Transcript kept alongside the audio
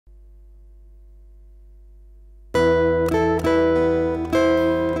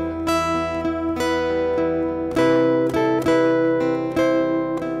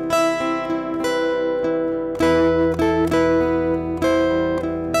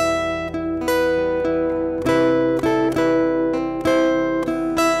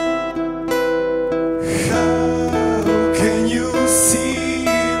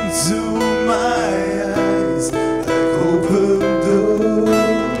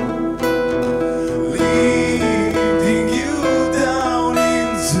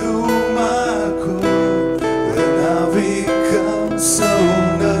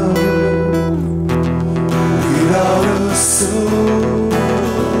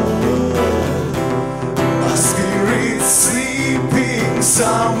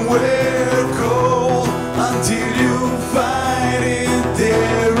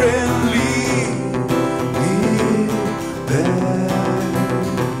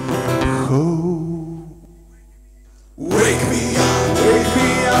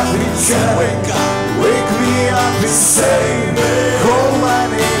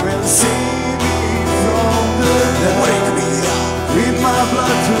my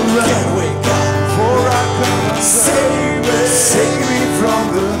blood to run. Can't wake up, For I come and save me from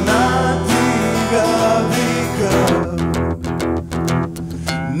the nothing I've become.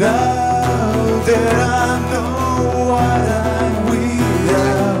 Now that I know what I'm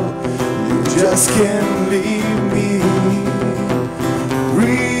without, you just can't leave me.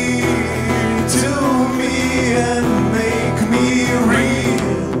 Read to me and make me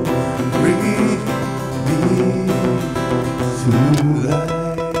real. Read me to life.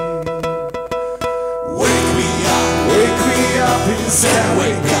 Wake me up inside.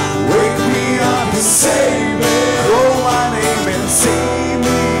 Wake me up and save me. Call my name and save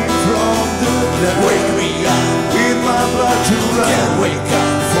me from the night. wake me up, With my blood to run. can't wake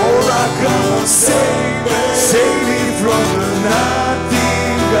up, For I come and save me from the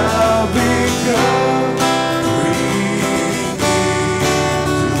nothing I've become. Bring me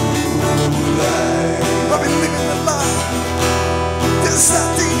to life. I've been living a lie, there's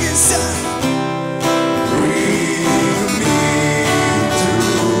nothing inside. Bring me to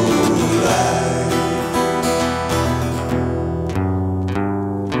life.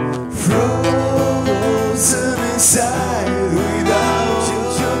 Frozen inside without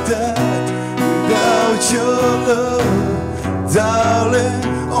your touch, without your love, darling.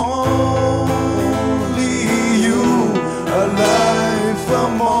 Only you, alive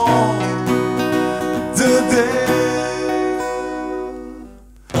among the dead.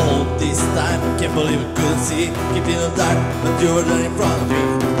 All this time, can't believe I couldn't see. Keep in the dark, but you were there in front of me.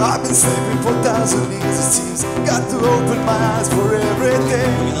 I've been sleeping for 1,000 years, it seems. Got to open my eyes for every day.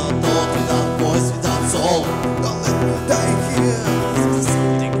 Without thought, without voice, without soul. Don't let me die here. There's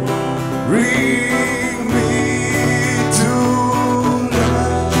something wrong. Bring me to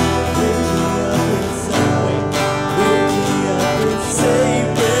life.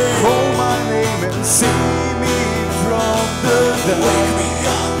 Call my name and save me from the dark. Wake me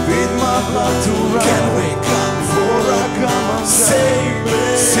up, With my blood to run. can't wait.